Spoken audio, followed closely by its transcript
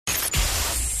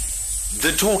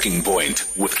The Talking Point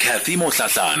with Kathy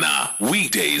Mohlahlana.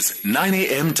 Weekdays, 9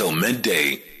 a.m. till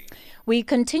midday. We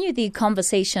continue the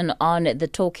conversation on the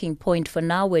Talking Point. For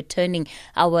now, we're turning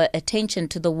our attention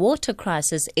to the water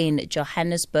crisis in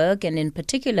Johannesburg, and in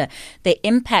particular, the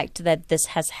impact that this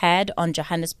has had on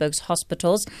Johannesburg's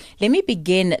hospitals. Let me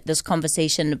begin this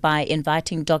conversation by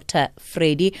inviting Dr.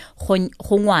 Freddy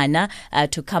Kgongwana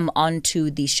to come on to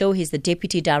the show. He's the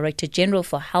Deputy Director General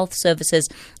for Health Services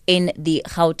in the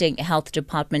Gauteng Health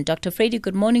Department. Dr. Freddy,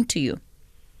 good morning to you.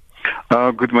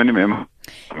 Good morning, ma'am.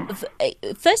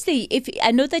 Firstly, if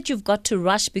I know that you've got to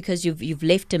rush because you've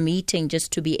left a meeting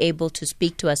just to be able to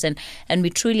speak to us, and we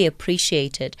truly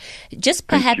appreciate it. Just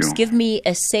perhaps give me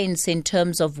a sense in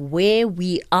terms of where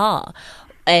we are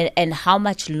and how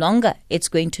much longer it's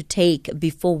going to take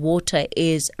before water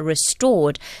is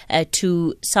restored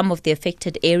to some of the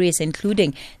affected areas,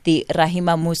 including the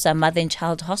Rahima Moosa Mother and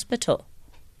Child Hospital.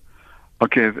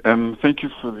 Okay, thank you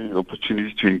for the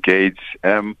opportunity to engage.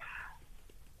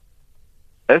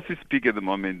 As we speak at the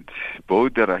moment,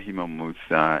 both the Rahima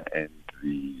Moosa and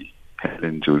the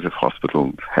Helen Joseph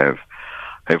hospitals have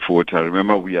water.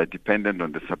 Remember, we are dependent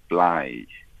on the supply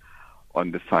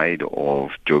on the side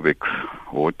of Joburg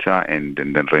water and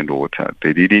then Rand water.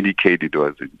 They did indicate it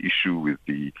was an issue with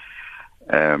the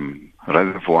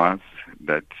reservoirs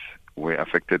that were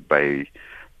affected by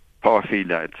power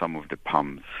failure at some of the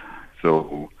pumps.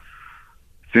 So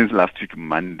since last week,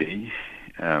 Monday,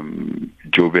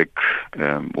 Joburg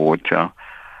water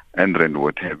and Rand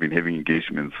water have been having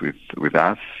engagements with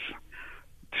us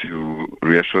to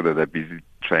reassure that they're busy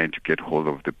trying to get hold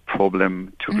of the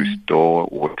problem to restore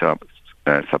water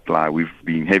supply. We've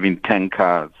been having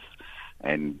tankers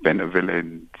and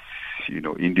benevolent,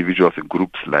 individuals and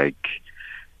groups like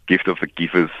Gift of the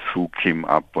Givers who came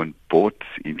up on board,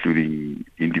 including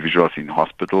individuals in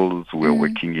hospitals who were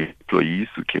working employees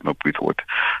who came up with water.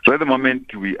 So at the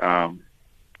moment we are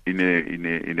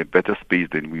in a better space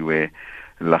than we were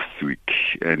last week,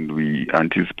 and we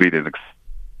anticipate as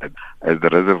the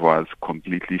reservoirs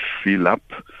completely fill up,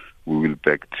 we'll be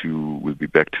back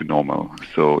to normal.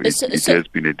 So it has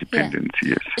been a dependency,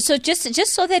 yes. So just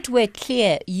so that we're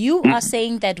clear, you are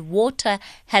saying that water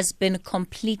has been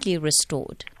completely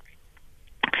restored?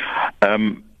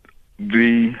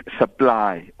 The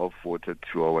supply of water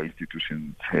to our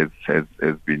institutions has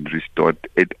been restored.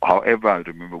 However,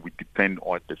 remember, we depend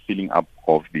on the filling up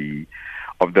of the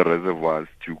reservoirs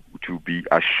to be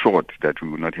assured that we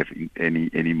will not have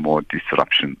any more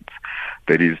disruptions.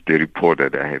 That is the report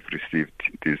that I have received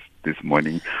this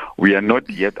morning. We are not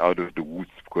yet out of the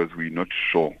woods because we're not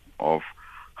sure of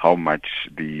how much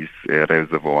these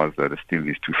reservoirs that still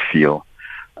need to fill,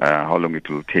 how long it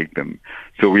will take them.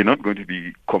 So we're not going to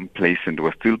be complacent.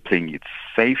 We're still playing it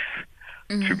safe,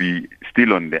 to be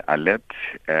still on the alert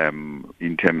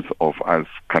in terms of us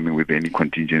coming with any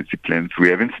contingency plans. We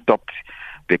haven't stopped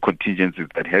the contingencies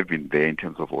that have been there in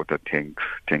terms of water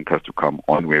tankers to come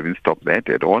on. We haven't stopped that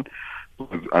at all.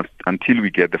 Until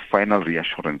we get the final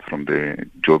reassurance from the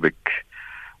Joburg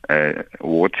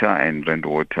water and Rand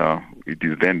water, it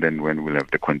is then when we'll have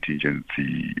the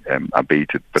contingency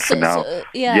abated. But for now,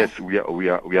 yes, we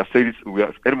are serious.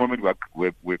 At the moment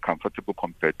we're comfortable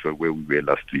compared to where we were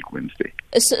last week Wednesday.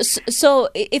 So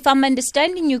if I'm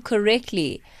understanding you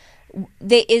correctly,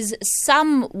 there is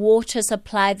some water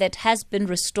supply that has been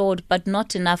restored, but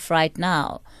not enough right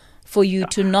now for you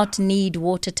to not need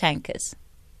water tankers.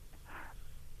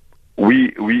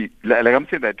 We like I'm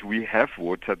saying that we have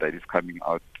water that is coming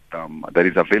out, that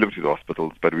is available to the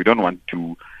hospitals, but we don't want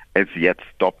to as yet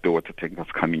stop the water tankers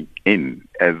coming in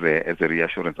as a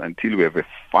reassurance until we have a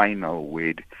final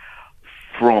word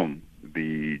from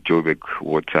the Joburg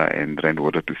water and Rand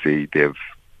water to say they've,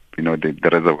 the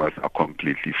reservoirs are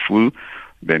completely full.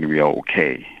 Then we are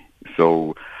okay.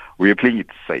 So we are playing it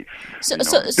safe. So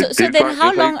then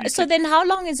how long? So then how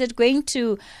long is it going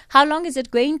to? How long is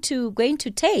it going to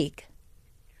take?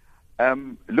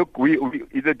 Look,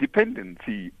 it's a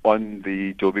dependency on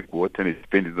the Joburg water and a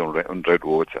dependency on Rand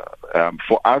water.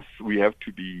 For us, we have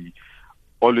to be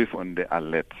always on the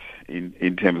alert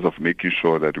in terms of making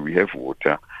sure that we have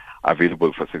water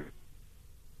available for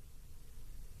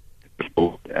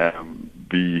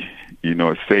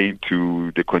saying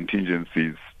to the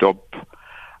contingencies, stop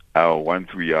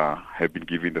once we have been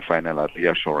given the final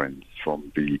reassurance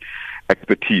from the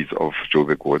expertise of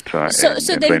Joburg water and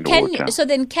Rand water. So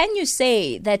then can you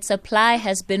say that supply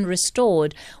has been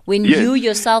restored when you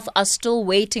yourself are still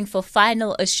waiting for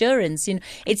final assurance?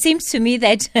 It seems to me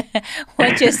that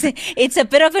what you're saying, it's a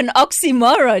bit of an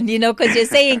oxymoron, because you're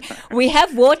saying we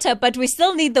have water, but we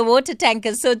still need the water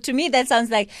tankers. So to me, that sounds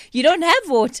like you don't have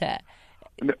water.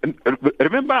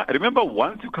 remember,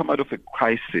 once you come out of a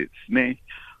crisis,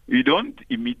 you don't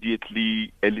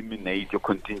immediately eliminate your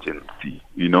contingency,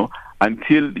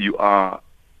 until you are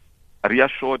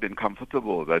reassured and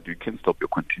comfortable that you can stop your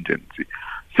contingency.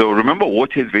 So remember,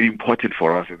 water is very important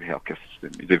for us in the healthcare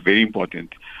system. It's a very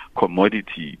important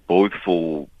commodity, both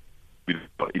for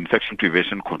infection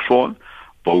prevention control,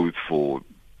 both for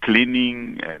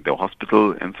cleaning and the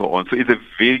hospital and so on. So it's a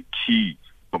very key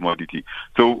commodity.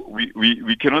 So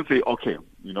we cannot say, okay,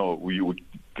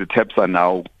 the taps are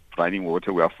now running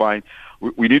water, we are fine.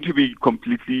 We need to be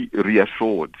completely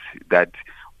reassured that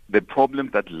the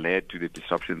problems that led to the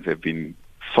disruptions have been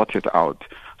sorted out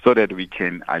so that we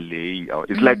can allay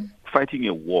it's like fighting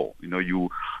a war. You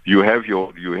had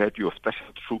your special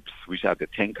troops, which are the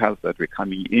tankers that were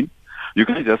coming in. You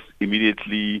can just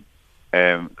immediately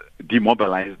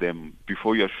demobilize them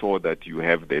before you're sure that you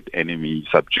have that enemy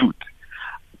subdued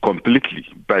completely.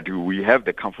 But we have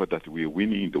the comfort that we're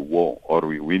winning the war or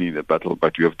we're winning the battle,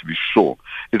 but you have to be sure.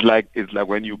 It's like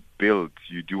when you build,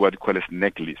 you do what you call a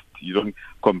snake list. You don't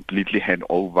completely hand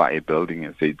over a building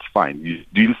and say it's fine. You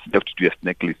still have to do a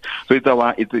snake list. So it's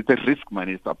a risk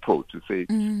managed approach to say,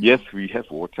 yes, we have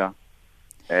water.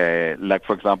 Like,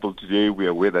 for example, today we are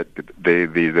aware that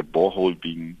there's a borehole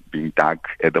being dug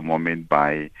at the moment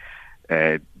by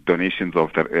donations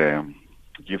of the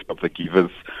gift of the givers,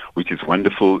 which is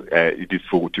wonderful. It is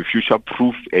to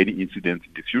future-proof any incidents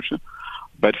in the future.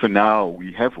 But for now,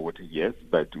 we have water, yes,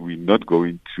 but we're not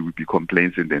going to be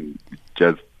complacent and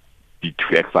just be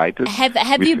too excited.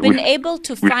 Have you been able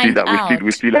to find out?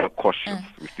 We still are cautious.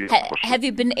 Have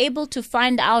you been able to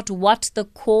find out what the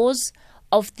cause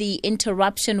of the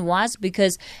interruption was?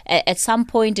 Because at some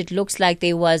point it looks like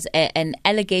there was an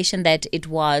allegation that it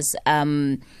was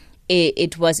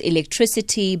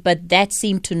electricity, but that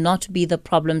seemed to not be the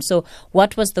problem. So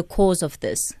what was the cause of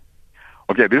this?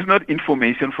 Okay, this is not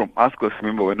information from us, because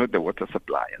remember, we're not the water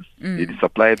suppliers. It is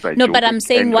supplied by but I'm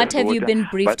saying, what have you been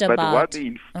briefed about? But what they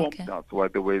informed us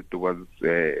was there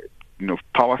was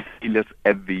power failures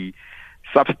at the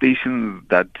substations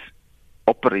that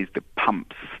operates the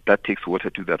pumps that takes water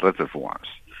to the reservoirs.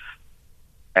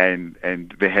 And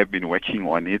they have been working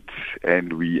on it,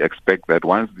 and we expect that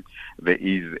once there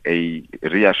is a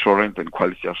reassurance and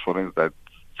quality assurance that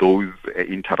those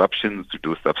interruptions to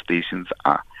those substations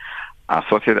are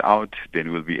sorted out,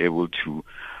 then we'll be able to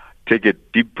take a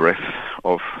deep breath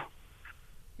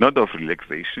not of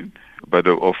relaxation, but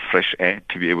of fresh air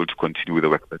to be able to continue with the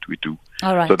work that we do.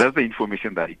 All right. So that's the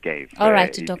information that he gave. All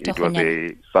right, Dr. It was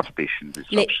a substation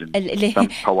disruption, some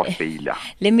power failure.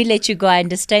 Let me let you go. I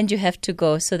understand you have to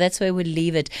go, so that's where we'll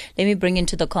leave it. Let me bring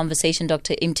into the conversation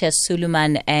Dr. Imtiaz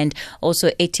Sooliman and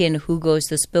also Etienne Hugo,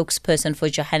 the spokesperson for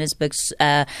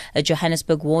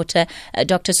Johannesburg Water.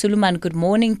 Dr. Sooliman, good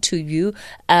morning to you.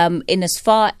 In as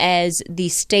far as the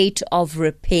state of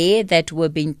repair that we're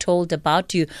being told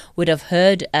about, you would have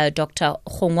heard Dr.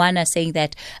 Kgongwana saying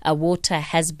that water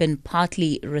has been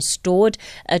partly restored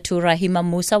to Rahima.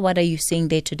 Moosa, what are you seeing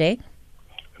there today?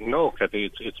 No,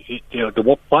 Kathy,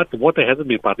 the water hasn't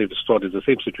been partly restored. It's the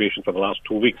same situation for the last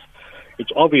 2 weeks.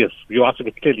 It's obvious. You asked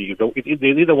it clearly.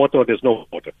 There's either water or there's no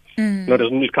water. No,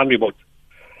 it can't be both.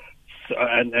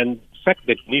 And the fact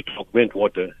that you need to augment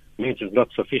water means it's not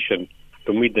sufficient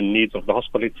to meet the needs of the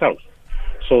hospital itself.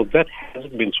 So that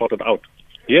hasn't been sorted out.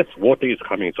 Yes, water is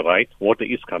coming. It's right. Water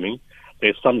is coming.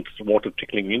 There's some water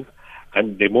trickling in,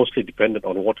 and they're mostly dependent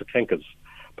on water tankers.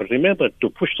 But remember, to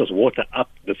push this water up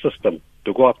the system,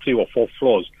 to go up 3 or 4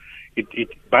 floors,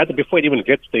 before it even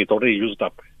gets there, it's already used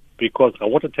up. Because a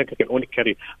water tanker can only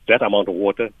carry that amount of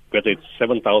water, whether it's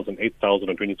 7,000, 8,000,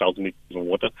 or 20,000 liters of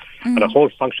water. And a whole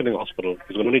functioning hospital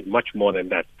is going to need much more than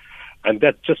that. And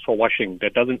that's just for washing.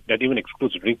 That even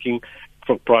excludes drinking,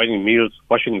 for providing meals,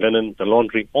 washing linen, the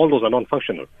laundry. All those are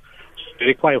non-functional. They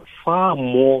require far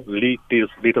more liters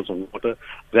of water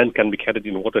than can be carried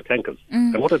in water tankers.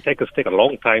 And water tankers take a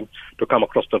long time to come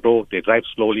across the road. They drive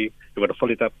slowly. You've got to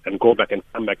fill it up and go back and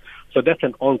come back. So that's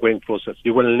an ongoing process.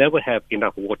 You will never have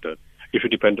enough water if you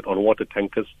depend on water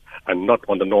tankers and not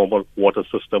on the normal water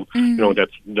system, that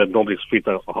normally feeds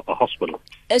a hospital.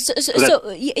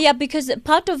 Because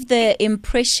part of the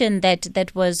impression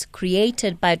that was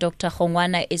created by Dr.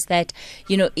 Kgongwana is that,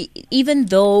 even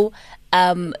though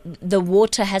the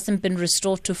water hasn't been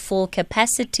restored to full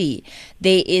capacity.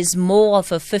 There is more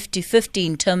of a 50-50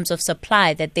 in terms of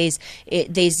supply, that there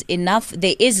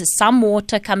is some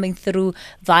water coming through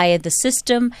via the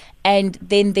system, and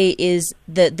then there is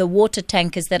the water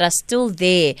tankers that are still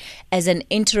there as an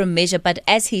interim measure. But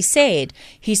as he says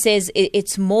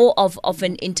it's more of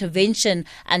an intervention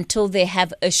until they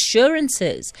have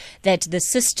assurances that the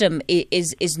system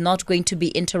is not going to be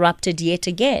interrupted yet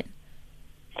again.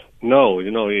 No,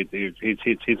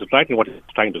 it's right in what he's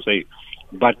trying to say.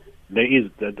 But there is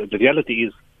the reality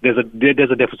is there's a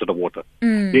deficit of water.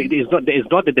 It is not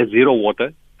that there's zero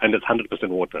water and there's 100%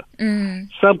 water.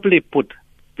 Simply put,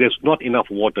 there's not enough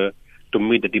water to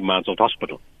meet the demands of the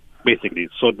hospital, basically.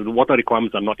 So the water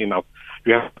requirements are not enough.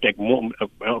 You have to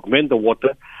augment the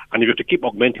water, and you have to keep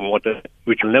augmenting water,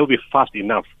 which will never be fast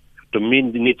enough to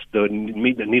meet the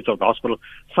needs of the hospital.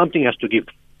 Something has to give.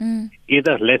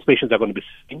 Either less patients are going to be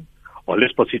seen, or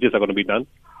less procedures are going to be done,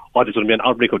 or there's going to be an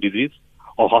outbreak of disease,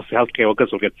 or healthcare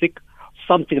workers will get sick.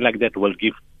 Something like that will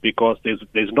give, because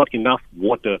there's not enough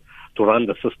water to run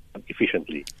the system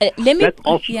efficiently. That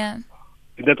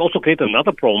also created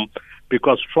another problem,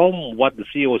 because from what the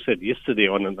CEO said yesterday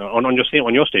on your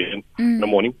station in the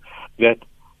morning, that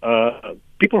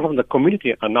people from the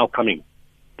community are now coming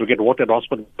to get water at the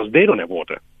hospital because they don't have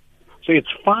water. So it's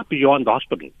far beyond the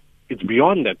hospital. It's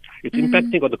beyond that. It's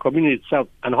impacting on the community itself,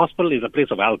 and hospital is a place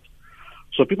of health.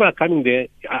 So people are coming there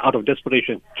out of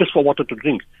desperation just for water to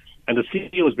drink. And the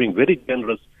CEO is being very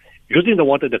generous, using the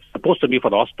water that's supposed to be for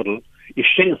the hospital, is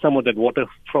sharing some of that water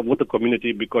with the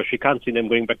community because she can't see them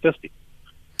going back thirsty.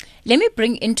 Let me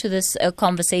bring into this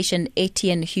conversation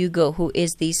Etienne Hugo, who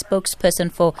is the spokesperson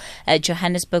for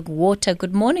Johannesburg Water.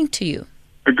 Good morning to you.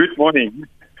 Good morning.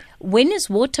 When is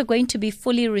water going to be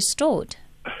fully restored?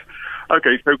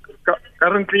 Okay, so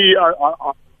currently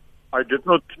I did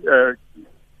not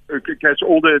catch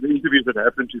all the interviews that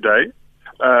happened today,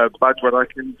 but what I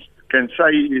can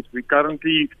say is we're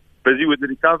currently busy with the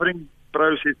recovering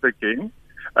process again,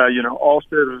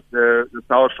 after the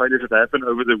tower failures that happened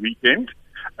over the weekend,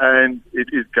 and it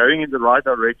is going in the right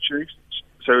direction.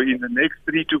 So in the next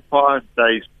 3 to 5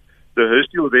 days, the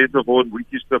Hurstville Reservoir, which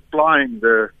is supplying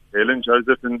the Helen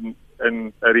Joseph and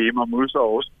Rahima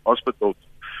Moosa hospitals,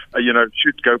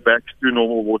 should go back to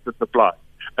normal water supply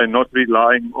and not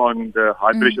relying on the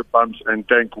high pressure pumps and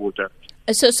tank water.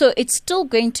 So it's still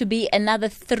going to be another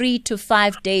 3 to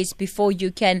 5 days before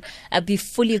you can be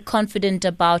fully confident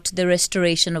about the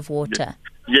restoration of water.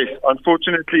 Yes,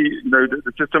 unfortunately,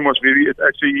 the system was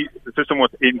the system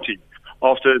was empty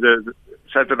after the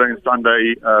Saturday and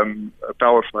Sunday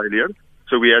power failure.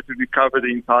 So we had to recover the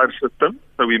entire system.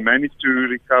 So we managed to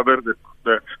recover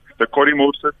the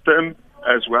Corrimore system,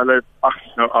 as well as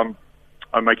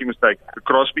I'm making a mistake. The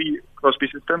Crosby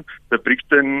system, the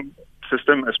Brixton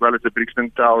system, as well as the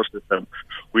Brixton Tower system.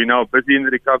 We're now busy in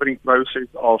the recovering process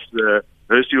of the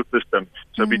Hurstville system.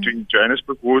 So between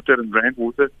Johannesburg Water and Rand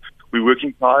Water, we're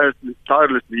working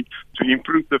tirelessly to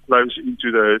improve the flows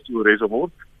into the Hurstville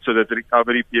Reservoir so that the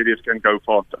recovery periods can go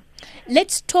faster.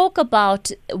 Let's talk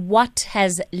about what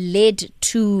has led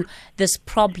to this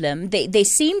problem. There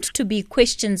seemed to be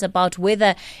questions about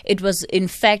whether it was in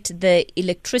fact the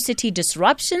electricity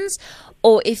disruptions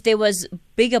or if there was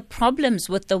bigger problems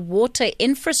with the water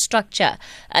infrastructure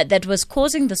that was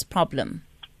causing this problem.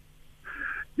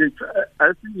 Yes,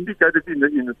 as indicated in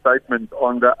the statement,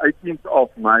 on the 18th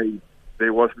of May,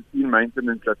 there was routine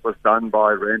maintenance that was done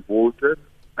by Rand Water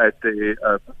at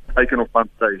the Etienne pump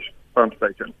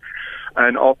station.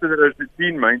 And after the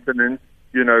routine maintenance,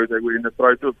 they were in the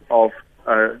process of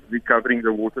recovering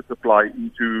the water supply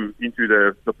into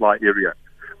the supply area.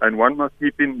 And one must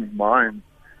keep in mind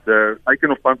the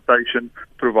Etienne pump station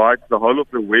provides the whole of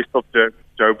the west of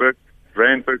Joburg,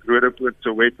 Randburg, Roodepoort,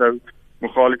 Soweto,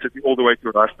 Mogale City, all the way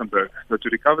to Rustenburg. So to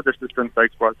recover the system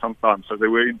takes quite some time. So they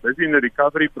were busy in the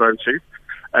recovery process,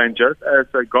 and just as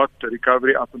they got the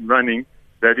recovery up and running,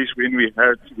 that is when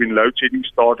load shedding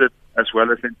started, as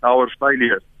well as in tower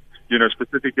failures,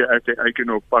 specifically at the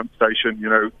Etienne pump station,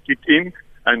 kicked in,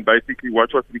 and basically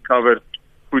what was recovered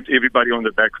put everybody on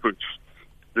the back foot.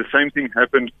 The same thing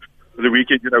happened the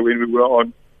weekend, when we were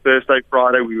on Thursday,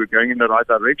 Friday, we were going in the right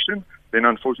direction. Then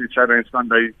unfortunately Saturday and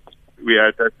Sunday, we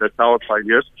had the tower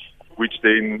failures, which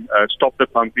then stopped the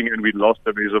pumping, and we lost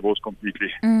the reservoirs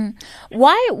completely.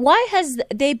 Why hasn't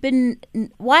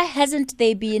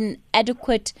there been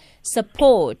adequate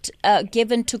support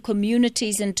given to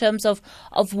communities in terms of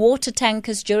water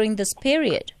tankers during this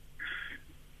period?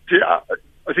 Yeah,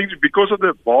 I think because of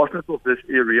the vastness of this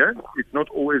area, it's not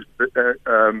always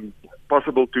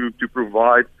possible to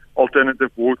provide alternative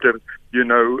water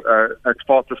as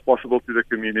fast as possible to the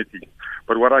community.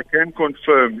 But what I can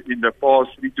confirm in the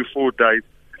past 3 to 4 days,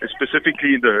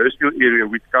 specifically in the Hurstville area,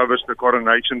 which covers the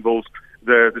Coronationville,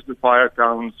 the Sophia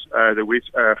towns, the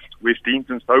West Deans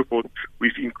and so forth,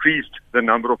 we've increased the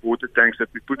number of water tanks that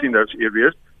we put in those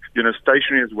areas,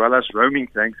 stationary as well as roaming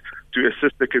tanks, to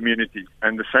assist the community.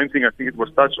 And the same thing, I think it was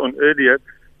touched on earlier,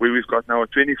 where we've got now a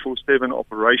 24/7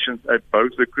 operations at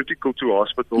both the critical 2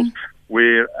 hospitals,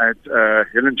 where at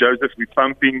Helen Joseph we're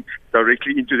pumping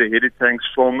directly into the headed tanks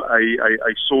from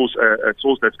a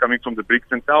source that's coming from the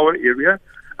Brixton Tower area,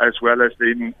 as well as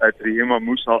then at Rahima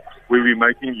Moosa, where we're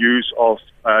making use of,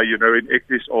 in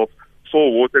excess of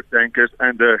 4 water tankers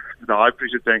and the high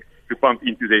pressure tank to pump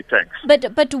into their tanks.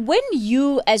 But when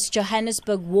you, as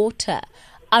Johannesburg Water,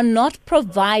 are not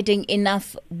providing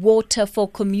enough water for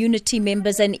community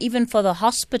members and even for the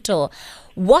hospital,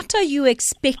 what are you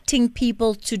expecting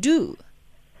people to do?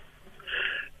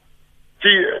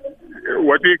 See,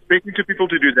 what we're expecting people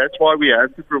to do, that's why we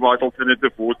have to provide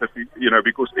alternative water,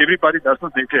 because everybody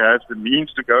doesn't necessarily have the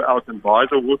means to go out and buy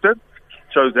the water.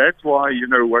 So that's why,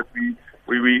 what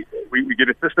we get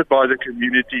assisted by the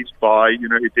communities by,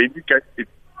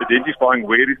 identifying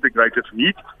where is the greatest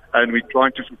need, and we're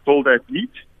trying to fulfill that need,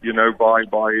 by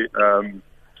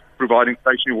providing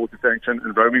stationary water tanks and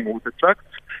roaming water trucks.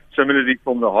 Similarly,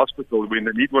 from the hospital, when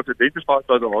the need was identified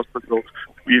by the hospital,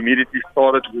 we immediately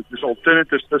started with this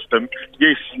alternative system.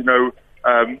 Yes,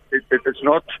 it's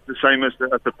not the same as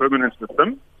the permanent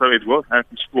system, so it will have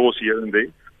its flaws here and there,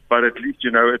 but at least,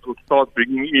 it will start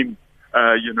bringing in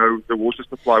the water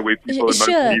supply where people are most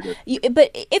needed.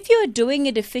 But if you're doing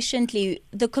it efficiently,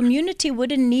 the community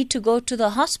wouldn't need to go to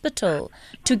the hospital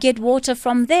to get water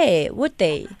from there, would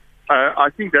they? I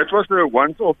think that was a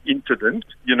once-off incident,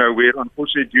 where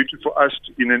unfortunately for us,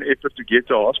 in an effort to get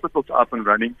the hospitals up and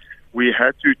running, we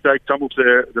had to take some of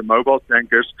the mobile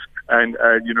tankers and,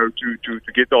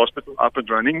 to get the hospital up and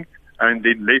running, and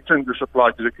then lessen the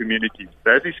supply to the community.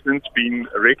 That has since been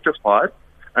rectified,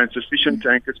 and sufficient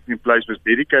tankers in place was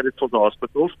dedicated for the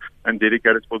hospitals and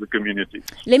dedicated for the community.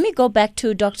 Let me go back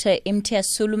to Dr. Imtiaz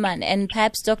Sooliman, and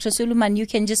perhaps Dr. Sooliman, you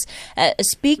can just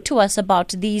speak to us about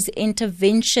these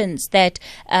interventions that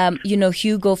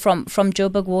Hugo from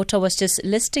Joburg Water was just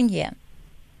listing here.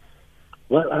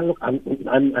 Well,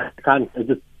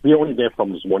 we're only there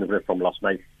from this morning, from last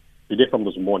night. We're there from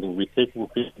this morning. We're taking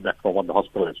feedback from what the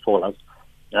hospital has told us,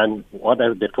 and what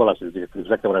they told us is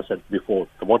exactly what I said before.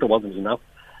 The water wasn't enough.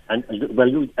 And,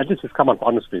 at least it's come up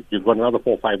honestly. You've got another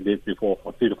 4 or 5 days before,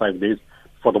 or 3 to 5 days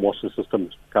before the water system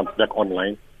comes back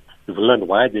online. We've learned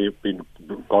why they've been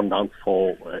gone down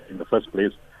for in the first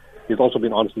place. He's also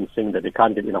been honest in saying that they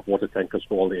can't get enough water tankers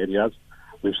to all the areas.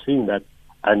 We've seen that.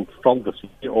 And from the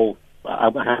CEO,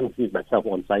 I haven't seen it myself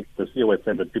on site. The CEO has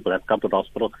said that people have come to the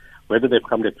hospital. Whether they've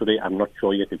come there today, I'm not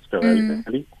sure yet. It's still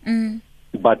early.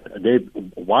 But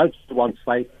whilst on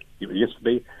site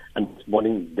yesterday and this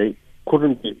morning, they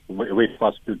couldn't wait for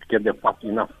us to get there fast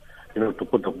enough, to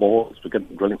put the balls, to get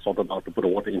the drilling sorted out, to put the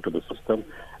water into the system.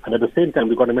 And at the same time,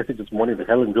 we got a message this morning that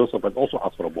Helen Joseph has also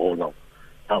asked for a ball now.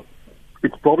 Now,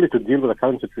 it's probably to deal with the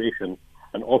current situation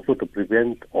and also to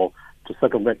prevent or to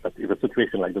circumvent that if a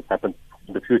situation like this happens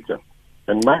in the future.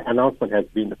 And my announcement has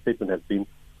been, the statement has been,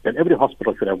 that every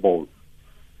hospital should have balls.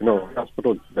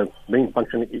 Hospitals, the main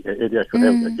functioning area should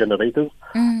have generators,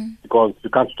 because you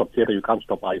can't stop theater, you can't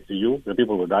stop ICU, the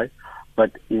people will die.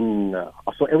 But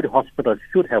so every hospital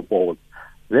should have balls.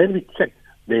 Then we checked,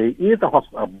 there is a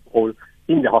hole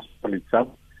in the hospital itself,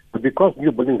 but because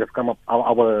new buildings have come up,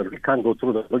 we can't go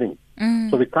through the building.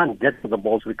 So we can't get to the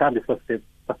balls, we can't resuscitate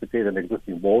an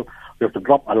existing ball. We have to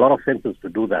drop a lot of fences to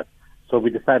do that. So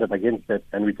we decided against that,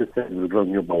 and we just said we'll drill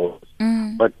new balls.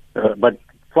 And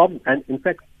in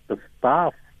fact, the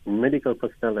staff, medical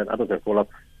personnel, and others have told us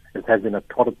it has been a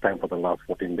torrid time for the last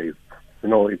 14 days.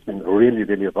 It's been really,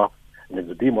 really rough, and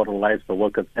it's demoralized the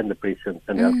workers and the patients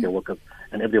and the healthcare workers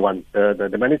and everyone.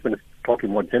 The management is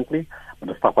talking more gently, but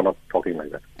the staff are not talking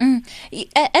like that.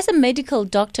 As a medical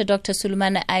doctor, Dr.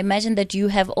 Sooliman, I imagine that you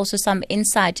have also some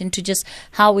insight into just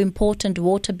how important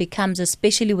water becomes,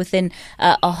 especially within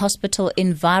a hospital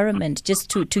environment, just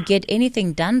to get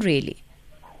anything done, really.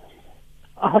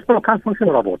 A hospital can't function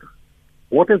without water.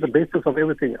 Water is the basis of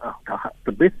everything.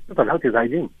 The basis of health is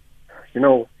hygiene.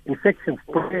 Infections,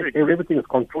 everything is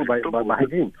controlled by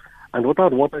hygiene. And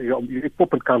without water, your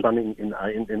equipment can't run in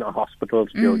our hospitals.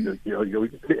 The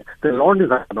laundries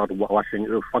are not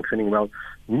functioning well.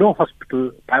 No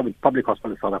hospital, public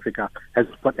hospital in South Africa, has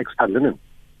got extra linen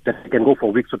that can go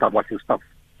for weeks without washing stuff.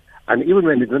 And even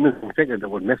when the linen is infected, they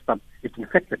were messed up. It's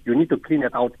infected. You need to clean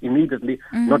it out immediately,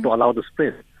 not to allow the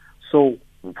spread. So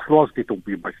floors need to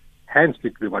be washed, hands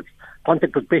need to be washed,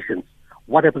 contact with patients.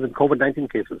 What happens in COVID-19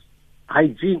 cases?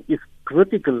 Hygiene is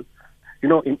critical,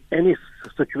 in any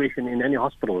situation, in any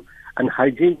hospital. And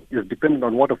hygiene is dependent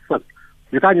on water first.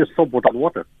 You can't use soap without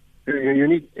water. You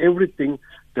need everything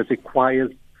that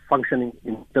requires functioning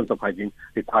in terms of hygiene,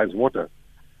 requires water.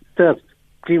 Thirst,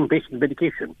 clean patient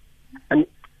medication. And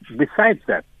besides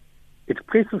that, it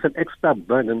places an extra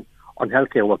burden on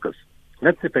healthcare workers.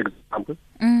 Let's say, for example,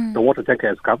 the water tanker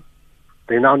has come.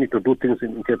 They now need to do things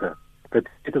in theater. The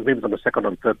theater is maybe on the second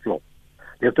or third floor.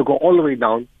 They have to go all the way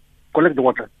down, collect the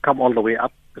water, come all the way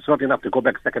up. It's not enough to go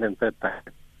back second and third time.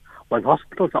 When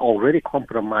hospitals are already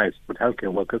compromised with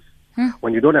healthcare workers,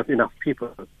 when you don't have enough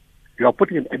people, you are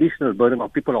putting an additional burden on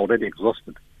people already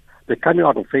exhausted. They're coming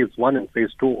out of phase 1 and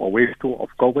phase 2 or wave 2 of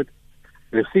COVID.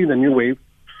 They're seeing the new wave.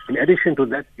 In addition to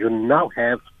that, you now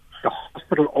have the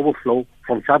hospital overflow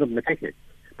from Chad and Mateke.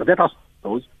 But that hospital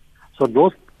closed. So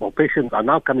those patients are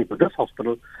now coming to this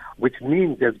hospital, which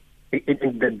means there's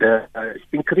the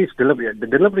increased delivery. The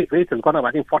delivery rate has gone up,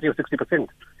 I think, 40 or 60%.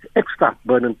 Extra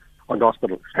burden on the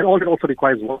hospital. And all that also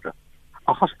requires water.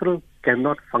 A hospital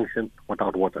cannot function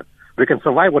without water. We can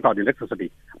survive without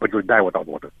electricity, but we'll die without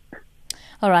water.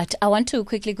 All right. I want to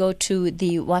quickly go to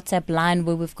the WhatsApp line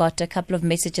where we've got a couple of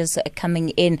messages coming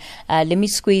in. Let me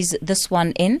squeeze this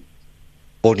one in.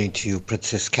 Morning to you,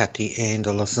 Princess Kathy and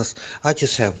the listeners. I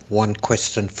just have one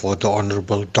question for the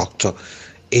Honorable Doctor,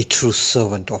 a true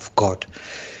servant of God.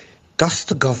 Does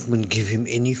the government give him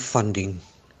any funding?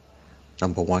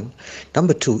 Number one.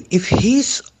 Number two, if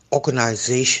his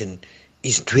organization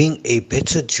is doing a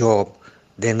better job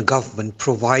than government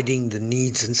providing the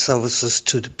needs and services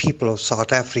to the people of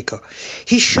South Africa,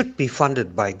 he should be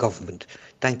funded by government.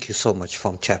 Thank you so much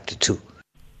from Chapter 2.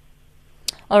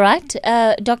 All right.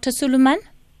 Dr. Sooliman?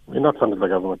 We're not funded by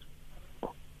government.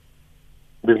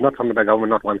 We're not funded by government,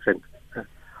 not 1 cent.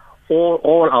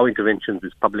 All our interventions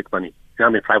is public money.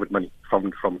 Private money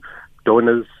from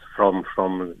donors, from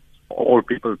all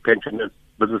people, pensioners,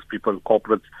 business people,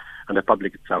 corporates, and the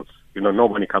public itself. No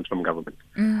money comes from government.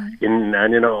 We're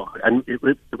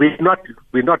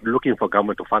not looking for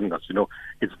government to fund us.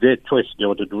 It's their choice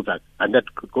to do that, and that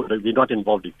we're not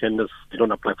involved in tenders. We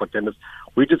don't apply for tenders.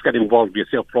 We just get involved. We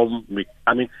see a problem. We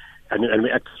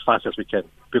act as fast as we can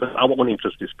because our own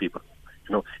interest is people.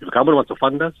 If the government wants to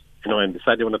fund us, and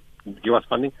decide they want to give us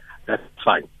funding, that's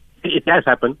fine. It has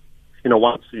happened,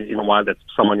 once in a while that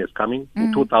someone is coming.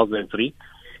 In 2003,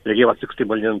 they gave us 60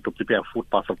 million to prepare a food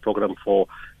parcel program for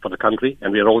the country,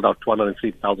 and we rolled out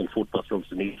 203,000 food parcels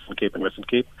in the Eastern Cape and Western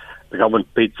Cape. The government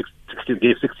gave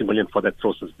 60 million for that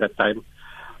sources that time.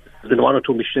 There's been 1 or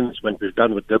 2 missions when we've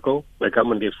done with DIRCO, where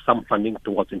government gave some funding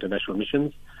towards international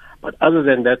missions. But other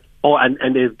than that,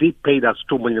 and they did pay us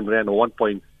 2 million rand or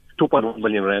 2.1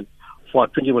 million rand for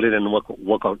 20 million rand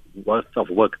worth of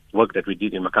work that we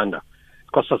did in Makanda.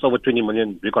 It cost us over 20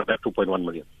 million. We got back 2.1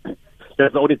 million.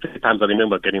 That's the only 3 times I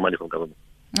remember getting money from government.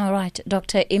 All right.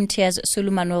 Dr. Imtiaz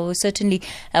Sooliman, well, we certainly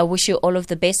wish you all of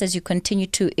the best as you continue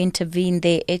to intervene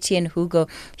there. Etienne Hugo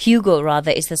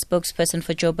is the spokesperson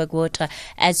for Joburg Water.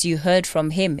 As you heard from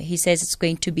him, he says it's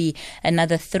going to be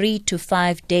another 3 to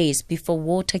 5 days before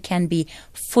water can be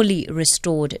fully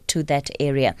restored to that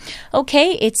area.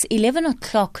 Okay, it's 11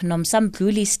 o'clock. Nomsa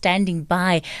Mdluli standing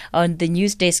by on the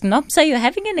news desk. Nomsa, you're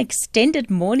having an extended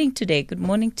morning today. Good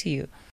morning to you.